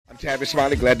Tavis,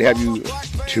 Smiley, glad to have you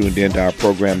tuned into our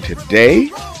program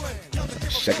today.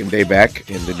 Second day back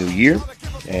in the new year,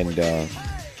 and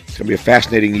it's going to be a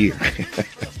fascinating year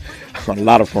on a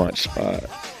lot of fronts,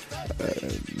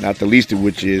 not the least of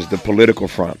which is the political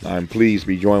front. I'm pleased to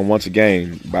be joined once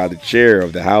again by the chair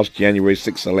of the House January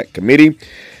 6th Select Committee,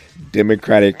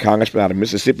 Democratic Congressman out of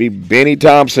Mississippi, Bennie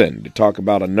Thompson, to talk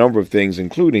about a number of things,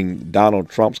 including Donald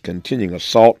Trump's continuing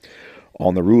assault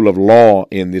on the rule of law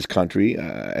in this country,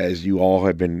 as you all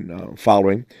have been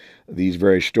following these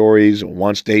various stories.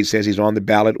 One state says he's on the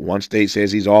ballot. One state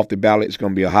says he's off the ballot. It's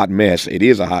going to be a hot mess. It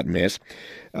is a hot mess.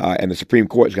 And the Supreme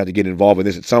Court's got to get involved in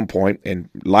this at some point and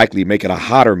likely make it a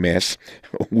hotter mess.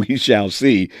 We shall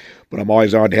see. But I'm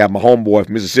always honored to have my homeboy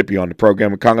from Mississippi on the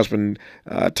program. Congressman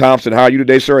Thompson, how are you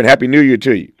today, sir? And Happy New Year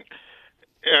to you.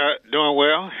 Doing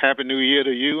well. Happy New Year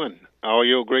to you and all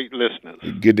your great listeners.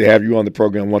 Good to have you on the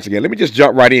program once again. Let me just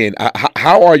jump right in.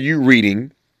 How are you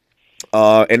reading?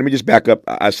 And let me just back up.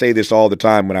 I say this all the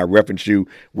time when I reference you,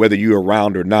 whether you're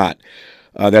around or not,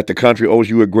 that the country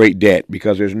owes you a great debt,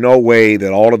 because there's no way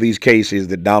that all of these cases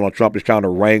that Donald Trump is trying to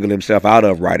wrangle himself out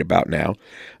of right about now,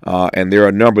 and there are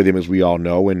a number of them, as we all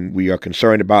know, and we are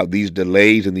concerned about these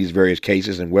delays in these various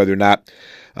cases and whether or not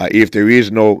if there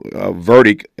is no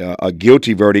verdict, a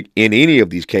guilty verdict in any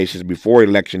of these cases before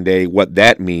Election Day, what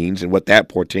that means and what that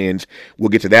portends. We'll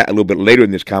get to that a little bit later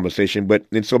in this conversation. But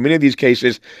in so many of these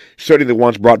cases, certainly the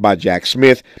ones brought by Jack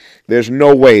Smith, there's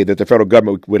no way that the federal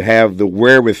government would have the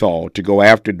wherewithal to go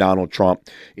after Donald Trump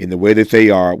in the way that they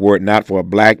are, were it not for a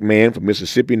black man from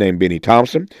Mississippi named Bennie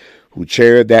Thompson, who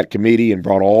chaired that committee and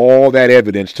brought all that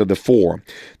evidence to the fore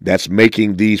that's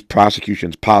making these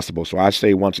prosecutions possible. So I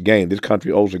say once again, this country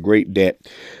owes a great debt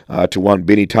to one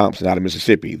Bennie Thompson out of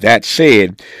Mississippi. That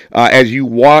said, as you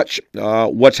watch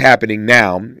what's happening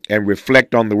now and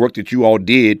reflect on the work that you all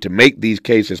did to make these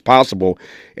cases possible,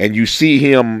 and you see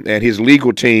him and his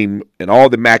legal team and all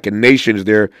the machinations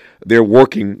they're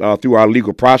working through our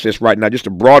legal process right now, just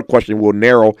a broad question we'll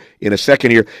narrow in a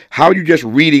second here. How are you just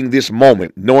reading this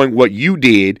moment, knowing what you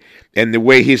did and the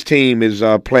way his team is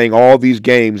playing all these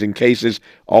games and cases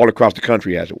all across the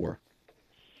country, as it were?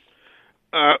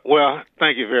 Well,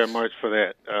 thank you very much for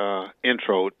that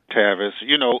intro, Tavis.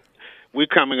 You know, we're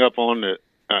coming up on the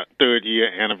third year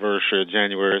anniversary of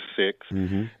January 6th.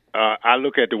 Mm-hmm. I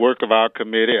look at the work of our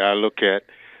committee. I look at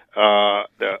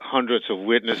the hundreds of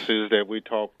witnesses that we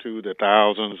talked to, the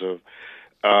thousands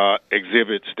of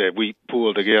exhibits that we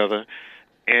pulled together.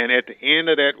 And at the end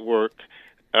of that work,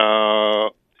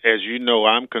 as you know,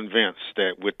 I'm convinced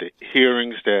that with the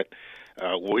hearings that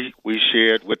we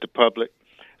shared with the public,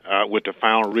 with the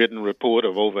final written report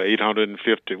of over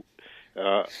 850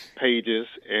 pages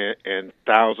and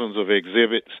thousands of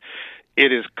exhibits,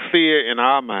 it is clear in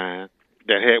our mind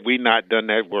that had we not done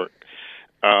that work,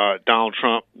 Donald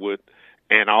Trump would,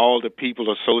 and all the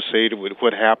people associated with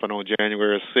what happened on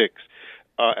January 6th,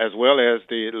 as well as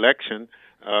the election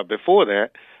before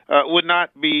that, would not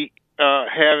be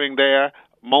having their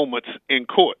moments in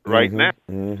court right now.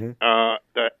 Mm-hmm.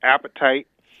 The appetite,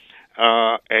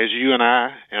 as you and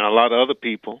I and a lot of other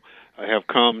people have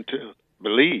come to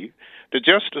believe, the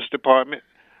Justice Department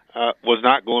was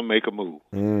not going to make a move.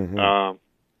 Mm-hmm.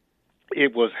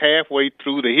 It was halfway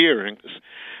through the hearings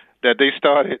that they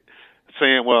started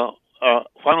saying, well,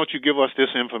 why don't you give us this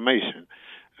information?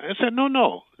 I said,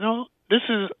 no, this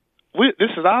is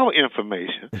our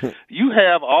information. You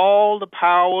have all the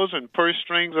powers and purse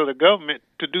strings of the government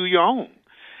to do your own.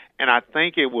 And I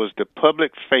think it was the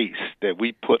public face that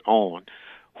we put on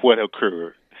what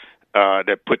occurred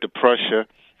that put the pressure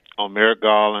on Merrick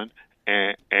Garland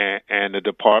and the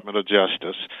Department of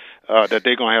Justice that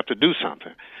they're going to have to do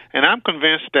something. And I'm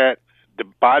convinced that the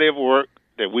body of work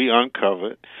that we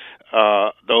uncovered,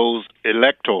 those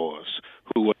electors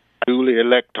who were duly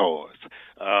electors,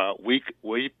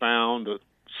 we found the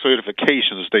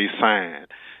certifications they signed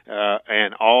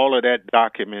and all of that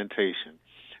documentation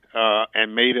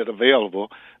and made it available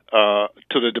to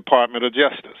the Department of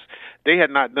Justice. They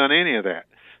had not done any of that.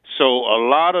 So a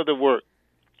lot of the work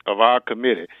of our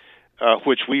committee,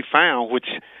 which we found, which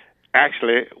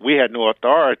actually we had no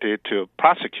authority to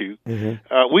prosecute,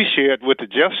 mm-hmm. We shared with the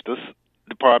Justice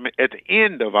Department at the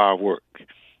end of our work.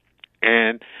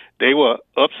 And they were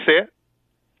upset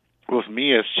with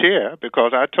me as chair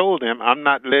because I told them I'm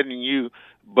not letting you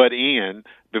butt in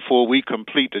before we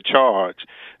complete the charge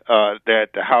that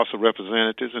the House of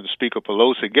Representatives and Speaker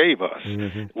Pelosi gave us,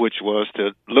 mm-hmm. which was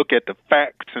to look at the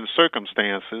facts and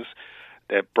circumstances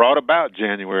that brought about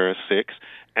January 6th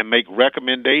and make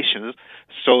recommendations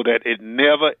so that it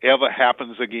never, ever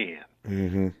happens again.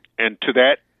 Mm-hmm. And to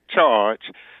that charge,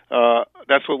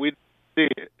 that's what we did.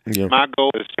 did. Yeah. My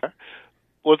goal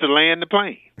was to land the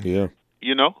plane. Yeah.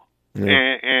 You know,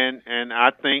 Yeah. and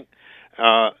I think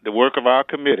the work of our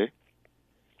committee,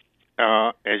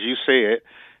 as you said,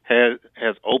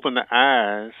 has opened the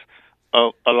eyes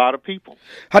of a lot of people.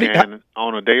 And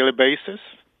on a daily basis,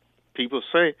 people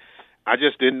say, "I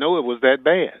just didn't know it was that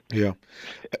bad." Yeah.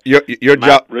 Your My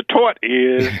job retort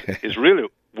is really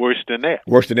worse than that.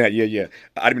 Worse than that, yeah.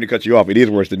 I didn't mean to cut you off. It is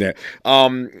worse than that.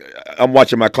 I'm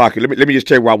watching my clock here. Let me just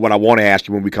tell you what I want to ask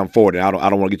you when we come forward. And I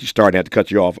don't want to get you started and have to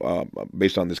cut you off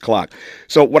based on this clock.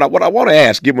 So what I want to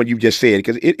ask, given what you just said,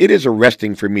 because it is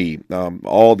arresting for me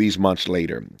all these months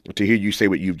later to hear you say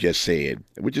what you've just said,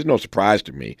 which is no surprise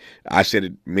to me. I said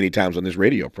it many times on this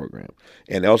radio program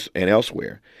and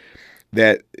elsewhere,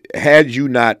 that had you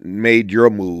not made your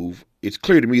move, it's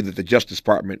clear to me that the Justice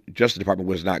Department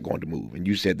was not going to move. And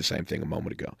you said the same thing a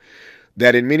moment ago.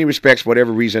 That in many respects, for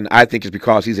whatever reason, I think is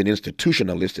because he's an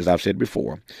institutionalist, as I've said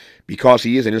before. Because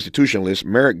he is an institutionalist,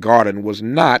 Merrick Garland was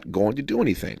not going to do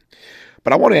anything.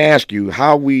 But I want to ask you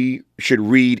how we should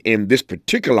read in this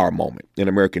particular moment in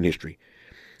American history,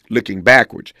 looking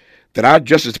backwards, that our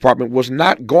Justice Department was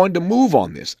not going to move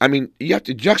on this. I mean, you have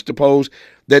to juxtapose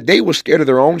that they were scared of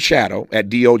their own shadow at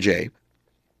DOJ.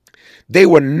 They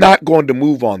were not going to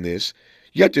move on this.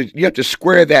 You have to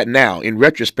square that now in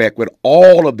retrospect with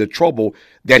all of the trouble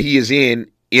that he is in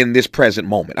this present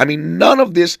moment. I mean, none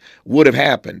of this would have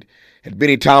happened had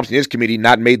Bennie Thompson and his committee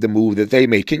not made the move that they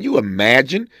made. Can you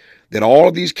imagine that all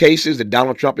of these cases that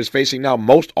Donald Trump is facing now,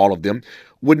 most all of them,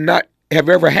 would not have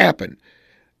ever happened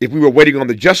if we were waiting on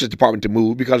the Justice Department to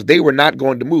move, because they were not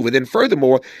going to move? And then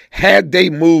furthermore, had they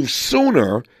moved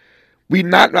sooner, we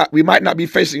might not be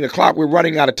facing a clock. We're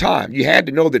running out of time. You had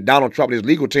to know that Donald Trump and his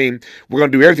legal team were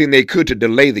going to do everything they could to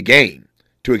delay the game,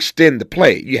 to extend the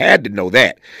play. You had to know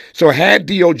that. So had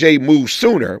DOJ moved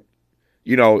sooner,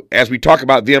 as we talk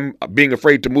about them being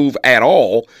afraid to move at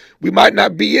all, we might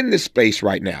not be in this space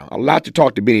right now. A lot to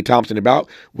talk to Bennie Thompson about.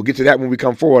 We'll get to that when we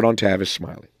come forward on Tavis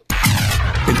Smiley.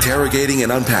 Interrogating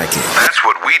and unpacking. That's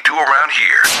what we do around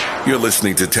here. You're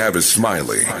listening to Tavis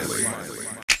Smiley.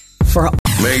 For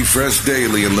Mayfresh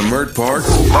Daily in the Mert Park,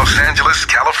 Los Angeles,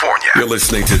 California. You're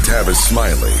listening to Tavis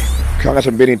Smiley.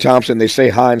 Congressman Bennie Thompson, they say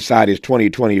hindsight is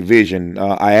 20/20 vision.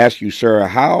 I ask you, sir,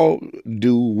 how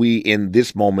do we in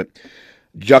this moment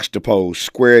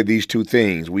square these two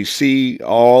things? We see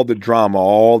all the drama,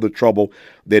 all the trouble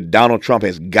that Donald Trump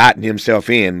has gotten himself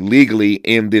in legally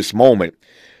in this moment.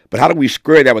 But how do we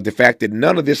square that with the fact that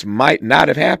none of this might not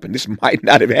have happened? This might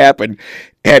not have happened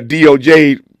had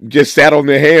DOJ just sat on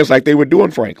their hands like they were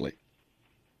doing, frankly.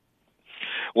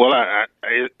 Well,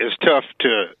 it's tough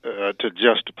to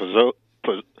just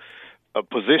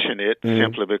position it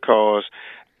simply because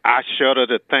I shudder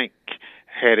to think,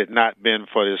 had it not been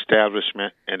for the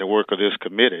establishment and the work of this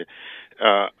committee,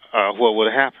 what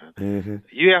would have happened. Mm-hmm.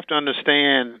 You have to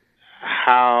understand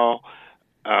how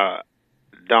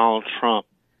Donald Trump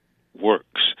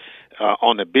works.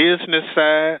 On the business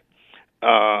side,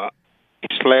 he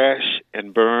slash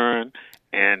and burn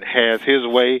and has his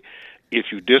way.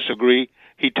 If you disagree,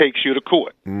 he takes you to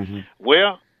court. Mm-hmm.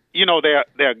 Well, there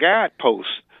are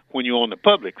guideposts when you're on the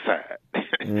public side.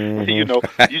 Mm-hmm.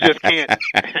 You just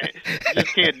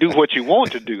can't do what you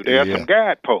want to do. There are some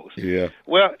guideposts. Yeah.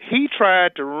 Well, he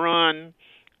tried to run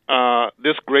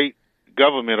this great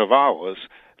government of ours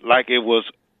like it was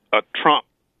a Trump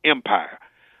empire.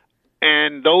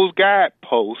 And those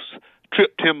guideposts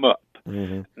tripped him up.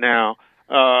 Mm-hmm. Now,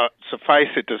 suffice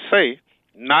it to say,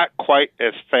 not quite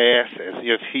as fast as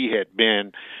if he had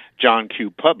been John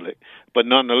Q. Public, but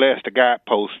nonetheless, the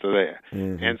guideposts are there.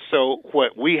 Mm-hmm. And so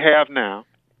what we have now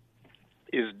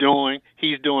is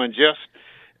he's doing just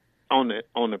on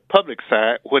the public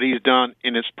side what he's done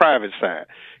in his private side.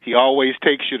 He always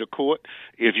takes you to court.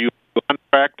 If you're a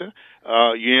contractor,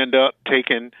 you end up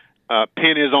taking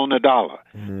pennies on the dollar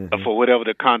for whatever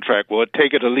the contract was.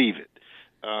 Take it or leave it.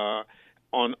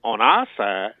 On our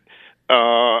side,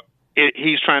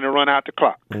 he's trying to run out the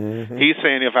clock. Mm-hmm. He's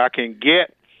saying if I can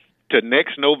get to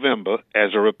next November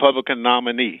as a Republican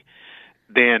nominee,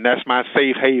 then that's my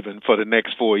safe haven for the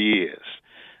next 4 years.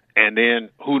 And then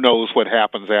who knows what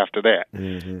happens after that.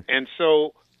 Mm-hmm. And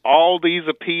so all these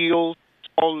appeals,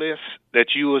 all this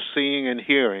that you are seeing and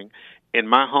hearing, in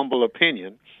my humble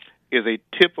opinion, is a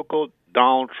typical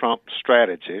Donald Trump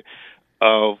strategy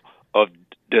of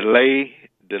delay.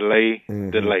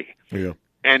 Yeah.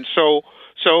 And so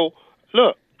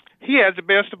look, he has the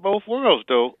best of both worlds,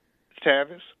 though,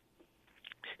 Tavis.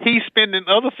 he's spending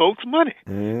other folks' money.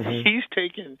 Mm-hmm. He's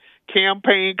taking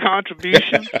campaign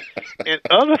contributions and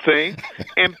other things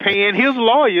and paying his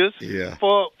lawyers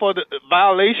for the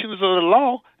violations of the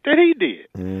law that he did.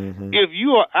 Mm-hmm. If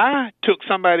you or I took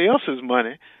somebody else's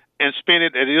money and spent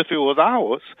it as if it was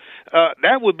ours,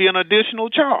 that would be an additional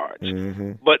charge.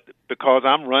 Mm-hmm. But because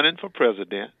I'm running for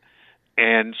president,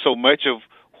 and so much of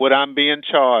what I'm being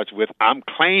charged with, I'm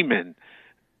claiming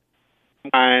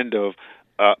some kind of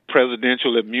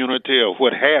presidential immunity or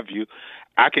what have you,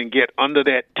 I can get under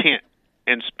that tent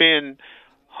and spend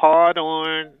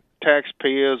hard-earned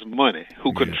taxpayers' money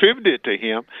who contributed to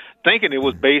him, thinking it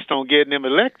was based on getting him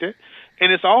elected,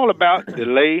 and it's all about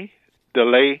delay,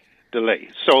 delay, delay.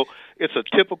 So it's a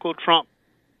typical Trump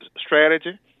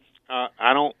strategy.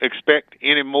 I don't expect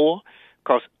any more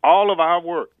because all of our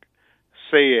work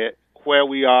said where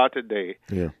we are today,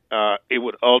 it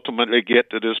would ultimately get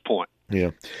to this point.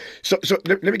 Yeah. So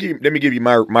let me give you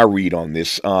my read on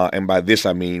this, and by this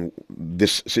I mean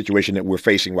this situation that we're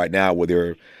facing right now, where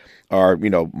there are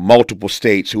multiple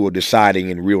states who are deciding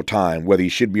in real time whether he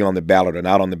should be on the ballot or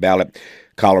not on the ballot.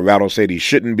 Colorado said he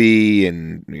shouldn't be,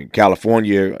 and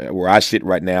California, where I sit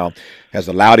right now, has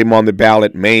allowed him on the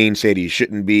ballot. Maine said he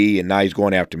shouldn't be, and now he's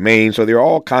going after Maine. So there are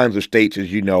all kinds of states,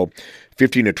 as you know,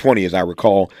 15 or 20, as I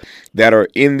recall, that are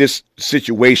in this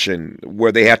situation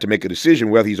where they have to make a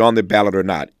decision whether he's on the ballot or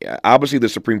not. Obviously, the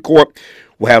Supreme Court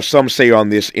will have some say on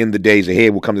this in the days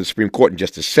ahead. We'll come to the Supreme Court in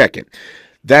just a second.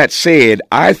 That said,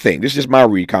 I think, this is my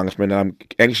read, Congressman, and I'm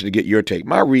anxious to get your take.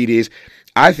 My read is,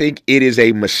 I think it is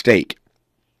a mistake.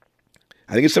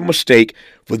 I think it's a mistake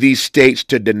for these states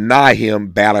to deny him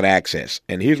ballot access.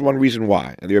 And here's one reason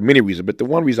why. And there are many reasons, but the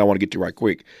one reason I want to get to right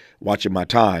quick, watching my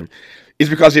time, is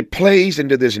because it plays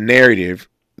into this narrative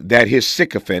that his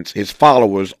sycophants, his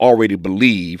followers, already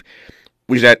believe,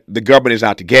 which is that the government is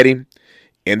out to get him,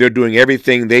 and they're doing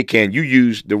everything they can. You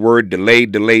use the word delay,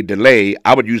 delay, delay.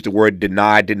 I would use the word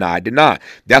deny, deny, deny.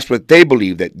 That's what they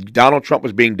believe, that Donald Trump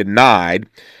was being denied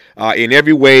in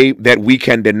every way that we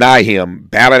can deny him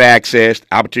ballot access,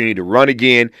 opportunity to run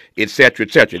again, et cetera,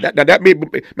 et cetera. That may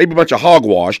be a bunch of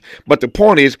hogwash, but the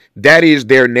point is that is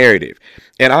their narrative.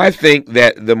 And I think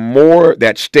that the more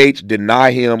that states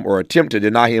deny him or attempt to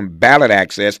deny him ballot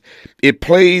access, it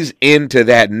plays into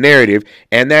that narrative,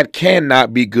 and that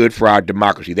cannot be good for our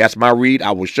democracy. That's my read.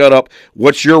 I will shut up.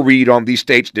 What's your read on these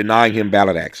states denying him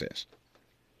ballot access?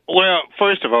 Well,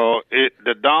 first of all,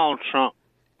 the Donald Trump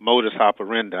modus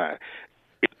operandi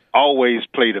always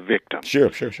play the victim. Sure.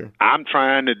 I'm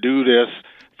trying to do this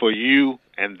for you,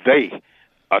 and they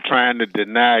are trying to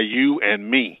deny you and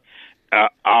me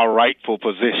our rightful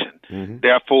position. Mm-hmm.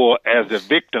 Therefore, as the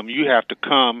victim, you have to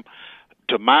come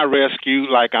to my rescue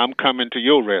like I'm coming to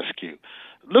your rescue.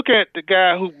 Look at the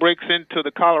guy who breaks into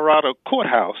the Colorado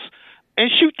courthouse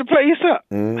and shoots the place up.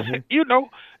 Mm-hmm.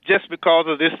 Just because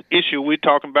of this issue we're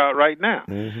talking about right now.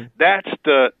 Mm-hmm. That's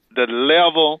the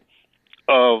level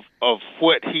of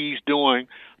what he's doing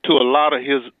to a lot of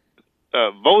his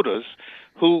voters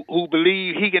who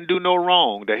believe he can do no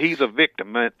wrong, that he's a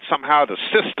victim, and somehow the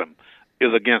system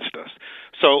is against us.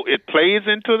 So it plays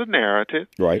into the narrative.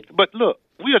 Right. But look,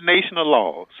 we're a nation of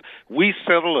laws. We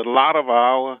settle a lot of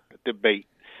our debate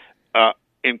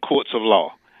in courts of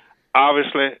law.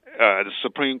 Obviously, the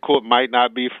Supreme Court might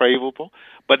not be favorable,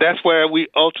 but that's where we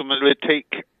ultimately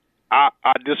take our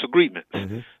disagreements.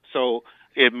 Mm-hmm. So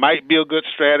it might be a good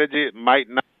strategy. It might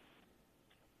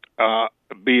not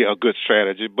be a good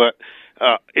strategy, but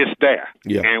it's there.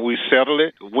 Yeah. And we settle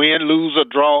it. Win, lose, or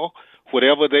draw,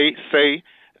 whatever they say,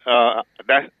 that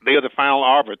they're the final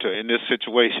arbiter in this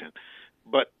situation.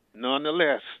 But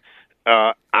nonetheless,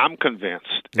 I'm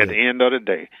convinced at the end of the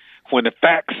day, when the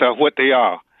facts are what they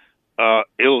are,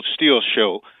 it'll still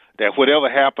show that whatever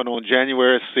happened on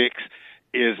January 6th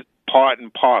is part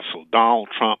and parcel Donald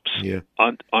Trump's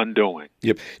undoing.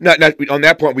 Yep. Now, on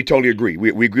that point, we totally agree.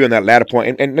 We agree on that latter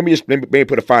point. And let me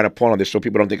put a finer point on this so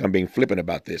people don't think I'm being flippant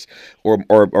about this or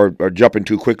jumping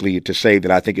too quickly to say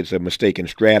that I think it's a mistaken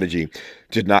strategy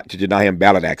to deny him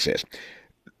ballot access.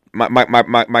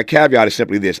 My caveat is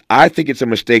simply this. I think it's a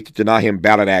mistake to deny him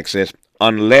ballot access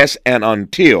unless and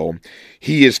until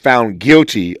he is found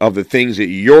guilty of the things that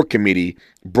your committee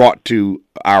brought to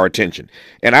our attention.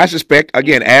 And I suspect,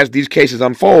 again, as these cases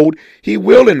unfold, he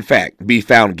will, in fact, be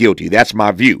found guilty. That's my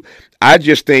view. I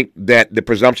just think that the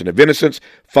presumption of innocence,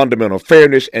 fundamental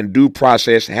fairness, and due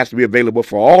process has to be available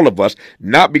for all of us,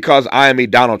 not because I am a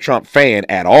Donald Trump fan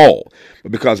at all,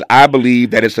 but because I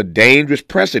believe that it's a dangerous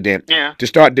precedent to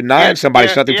start denying somebody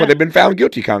something before they've been found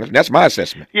guilty, Congressman. That's my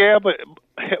assessment. Yeah, but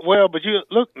you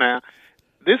look now,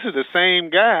 this is the same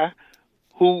guy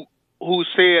who who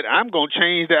said, I'm going to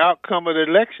change the outcome of the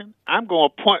election. I'm going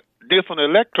to appoint different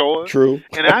electors. True.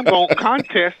 And I'm going to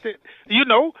contest it.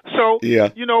 So, Yeah.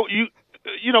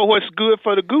 What's good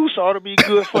for the goose ought to be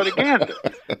good for the gander.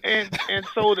 And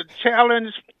so the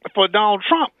challenge for Donald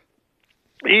Trump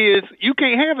is you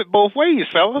can't have it both ways,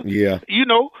 fella. Yeah. You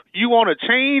want to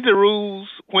change the rules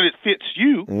when it fits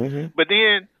you, but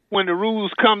then when the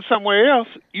rules come somewhere else,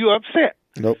 you're upset.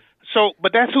 Nope. So,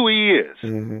 but that's who he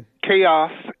is.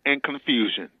 Chaos and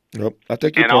confusion. Nope. I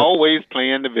take your point. point. Always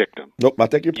playing the victim. Nope. I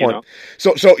take your point.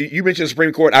 So you mentioned the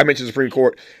Supreme Court. I mentioned the Supreme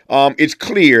Court. It's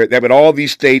clear that with all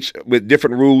these states with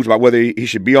different rules about whether he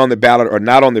should be on the ballot or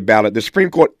not on the ballot, the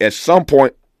Supreme Court at some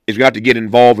point is going to have to get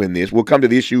involved in this. We'll come to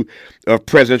the issue of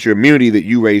presidential immunity that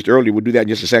you raised earlier. We'll do that in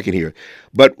just a second here.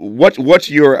 But what's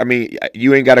your, I mean,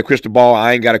 you ain't got a crystal ball.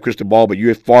 I ain't got a crystal ball, but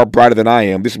you're far brighter than I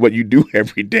am. This is what you do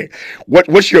every day.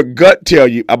 What's your gut tell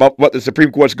you about what the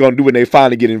Supreme Court's going to do when they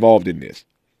finally get involved in this?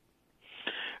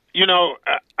 You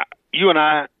and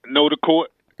I know the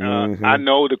court. I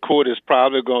know the court is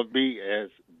probably going to be as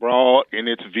broad in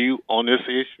its view on this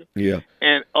issue. Yeah.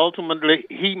 And ultimately,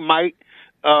 he might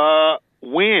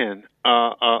win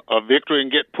a victory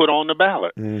and get put on the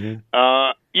ballot.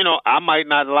 I might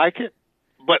not like it,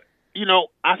 but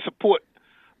I support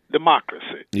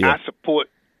democracy. Yeah. I support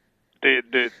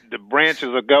the branches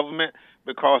of government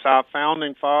because our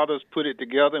founding fathers put it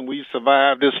together and we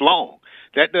survived this long.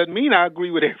 That doesn't mean I agree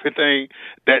with everything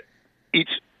that each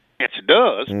branch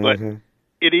does, but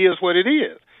it is what it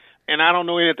is. And I don't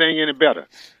know anything any better.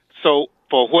 So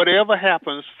for whatever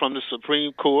happens from the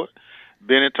Supreme Court,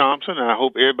 Bennie Thompson, and I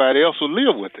hope everybody else will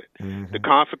live with it. The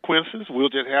consequences, we'll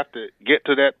just have to get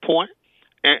to that point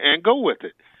and go with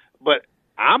it. But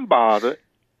I'm bothered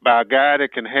by a guy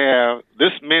that can have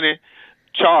this many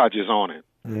charges on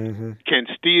him, can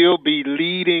still be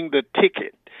leading the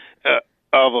ticket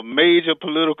of a major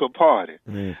political party.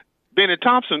 Bennie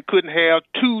Thompson couldn't have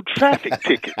 2 traffic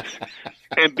tickets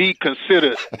and be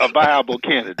considered a viable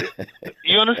candidate.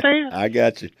 You understand? I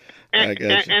got you.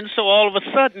 And so all of a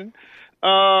sudden,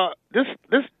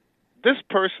 this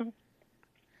person,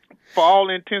 for all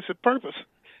intents and purposes,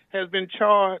 has been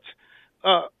charged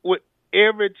with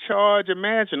every charge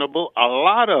imaginable. A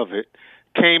lot of it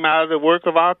came out of the work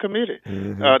of our committee.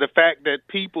 The fact that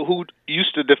people who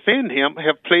used to defend him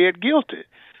have pled guilty.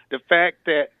 The fact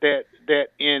that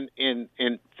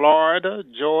in Florida,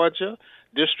 Georgia,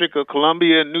 District of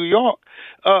Columbia, and New York,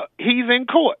 he's in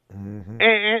court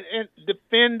and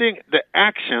defending the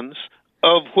actions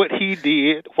of what he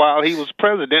did while he was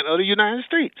president of the United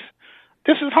States.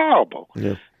 This is horrible.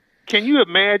 Yeah. Can you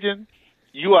imagine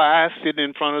you or I sitting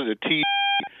in front of the TV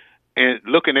and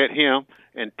looking at him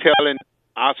and telling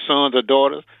our sons or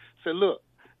daughters, say, look,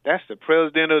 that's the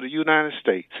president of the United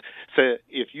States. Say,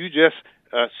 if you just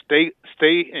stay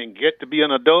and get to be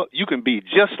an adult, you can be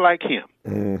just like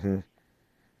him.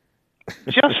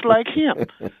 Just like him.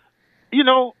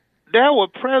 There were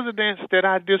presidents that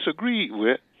I disagreed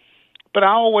with, but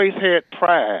I always had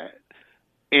pride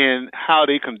in how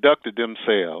they conducted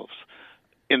themselves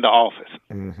in the office.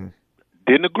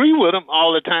 Didn't agree with them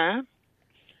all the time,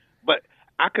 but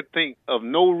I could think of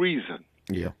no reason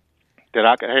that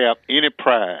I could have any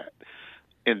pride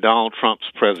in Donald Trump's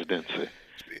presidency.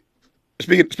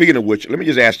 Speaking of which, let me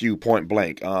just ask you point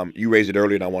blank. You raised it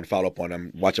earlier, and I want to follow up on it.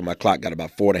 I'm watching my clock, got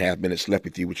about 4.5 minutes left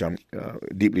with you, which I'm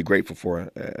deeply grateful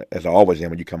for, as I always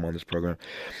am when you come on this program.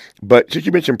 But since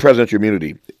you mentioned presidential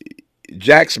immunity,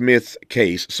 Jack Smith's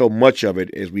case, so much of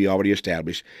it, as we already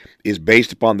established, is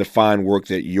based upon the fine work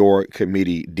that your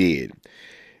committee did.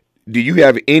 Do you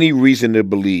have any reason to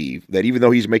believe that even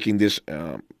though he's making this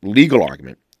legal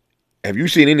argument, have you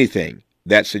seen anything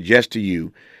that suggests to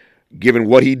you, given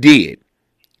what he did,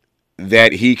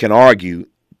 that he can argue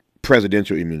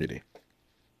presidential immunity?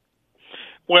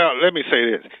 Well, let me say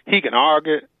this. He can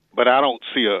argue, but I don't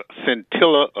see a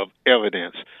scintilla of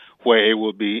evidence where it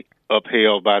will be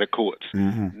upheld by the courts.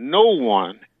 No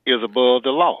one is above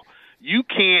the law. You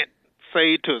can't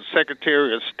say to the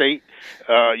Secretary of State,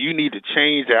 you need to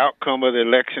change the outcome of the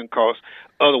election because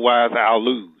otherwise I'll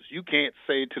lose. You can't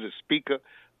say to the Speaker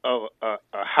of a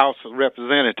House of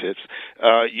Representatives,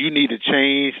 you need to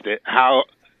change how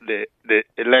the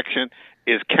election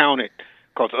is counted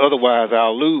because otherwise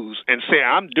I'll lose, and say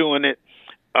I'm doing it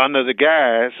under the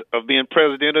guise of being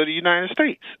president of the United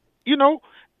States.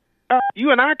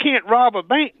 You and I can't rob a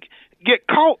bank, get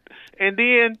caught, and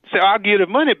then say, I'll give the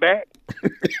money back.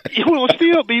 You will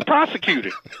still be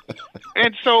prosecuted.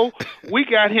 And so we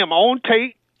got him on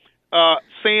tape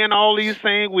saying all these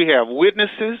things. We have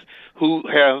witnesses who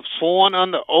have sworn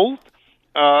under oath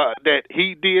that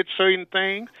he did certain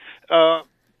things.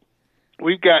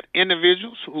 we've got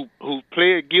individuals who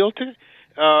pled guilty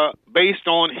based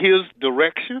on his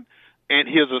direction and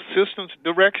his assistant's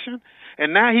direction,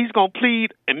 and now he's going to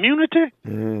plead immunity.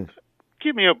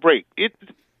 Give me a break.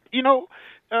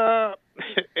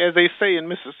 As they say in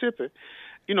Mississippi,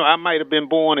 I might have been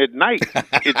born at night.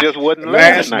 It just wasn't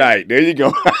last night. There you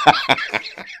go.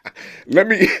 Let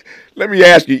me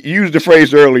ask you. You used the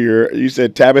phrase earlier. You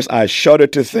said, Tavis, I shudder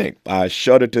to think. I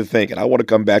shudder to think. And I want to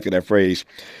come back to that phrase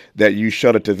that you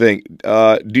shudder to think.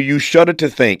 Do you shudder to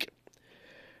think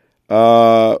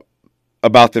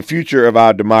about the future of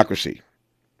our democracy?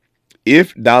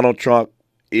 If Donald Trump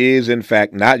is, in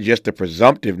fact, not just a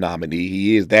presumptive nominee,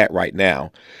 he is that right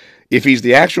now. If he's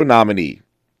the actual nominee,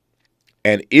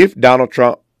 and if Donald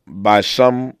Trump, by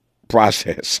some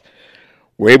process,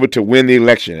 were able to win the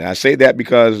election, and I say that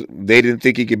because they didn't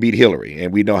think he could beat Hillary,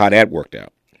 and we know how that worked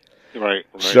out. Right.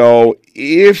 So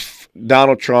if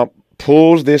Donald Trump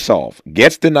pulls this off,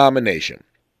 gets the nomination,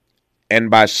 and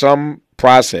by some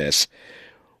process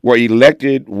were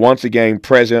elected once again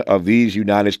president of these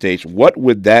United States, what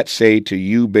would that say to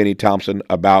you, Bennie Thompson,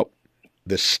 about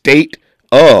the state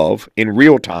of, in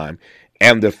real time,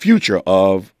 and the future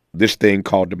of this thing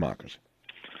called democracy?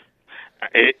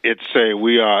 It's say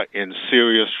we are in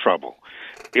serious trouble.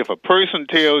 If a person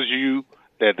tells you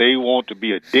that they want to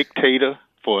be a dictator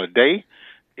for a day,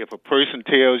 if a person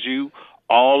tells you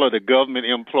all of the government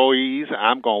employees,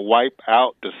 I'm going to wipe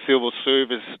out the civil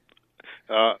service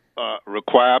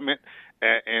requirement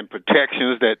and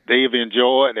protections that they've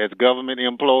enjoyed as government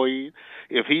employees,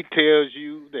 if he tells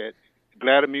you that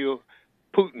Vladimir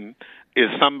Putin is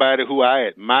somebody who I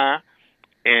admire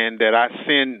and that I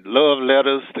send love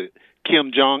letters to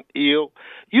Kim Jong-il,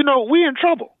 we're in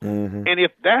trouble. Mm-hmm. And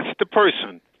if that's the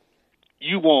person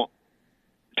you want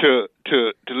to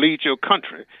lead your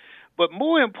country, but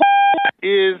more important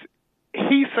is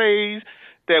he says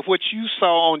that what you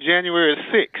saw on January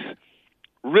 6th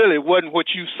really wasn't what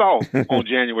you saw on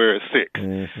January 6th.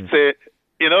 Mm-hmm. Said,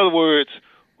 in other words,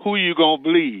 who you going to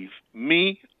believe,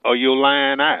 me or your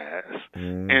lying eyes?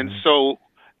 Mm-hmm. And so,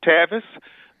 Tavis,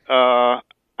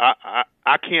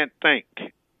 I can't think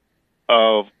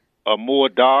of a more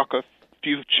darker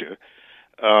future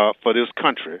for this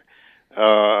country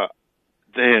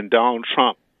than Donald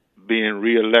Trump being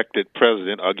reelected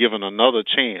president or given another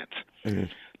chance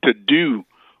to do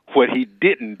what he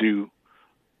didn't do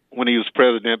when he was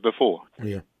president before.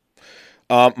 Yeah.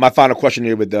 My final question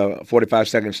here with 45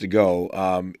 seconds to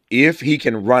go. If he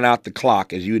can run out the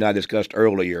clock, as you and I discussed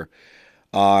earlier,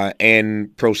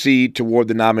 and proceed toward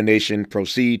the nomination,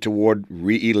 proceed toward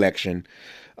re-election,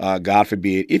 God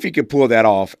forbid, if he could pull that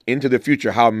off into the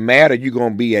future, how mad are you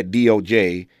going to be at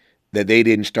DOJ that they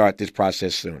didn't start this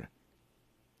process sooner?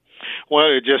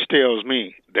 Well, it just tells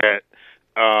me that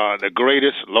the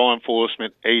greatest law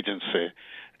enforcement agency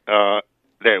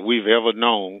that we've ever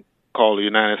known, called the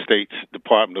United States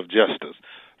Department of Justice,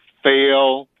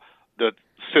 failed the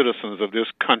citizens of this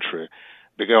country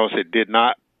because it did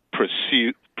not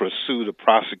pursue the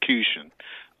prosecution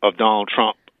of Donald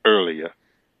Trump earlier.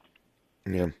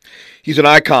 Yeah, he's an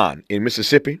icon in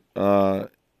Mississippi and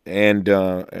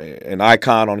an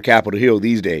icon on Capitol Hill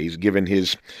these days, given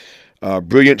his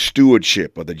brilliant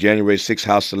stewardship of the January 6th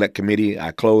House Select Committee.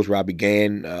 I close where I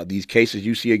began. These cases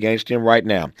you see against him right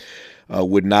now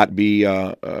would not be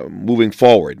moving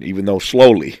forward, even though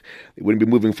slowly. It wouldn't be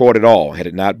moving forward at all had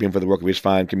it not been for the work of his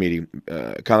fine committee.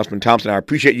 Congressman Thompson, I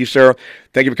appreciate you, sir.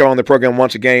 Thank you for coming on the program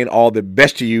once again. All the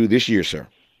best to you this year, sir.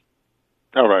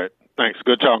 All right. Thanks.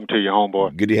 Good talking to you,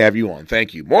 homeboy. Good to have you on.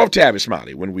 Thank you. More of Tavis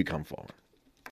Smiley when we come forward.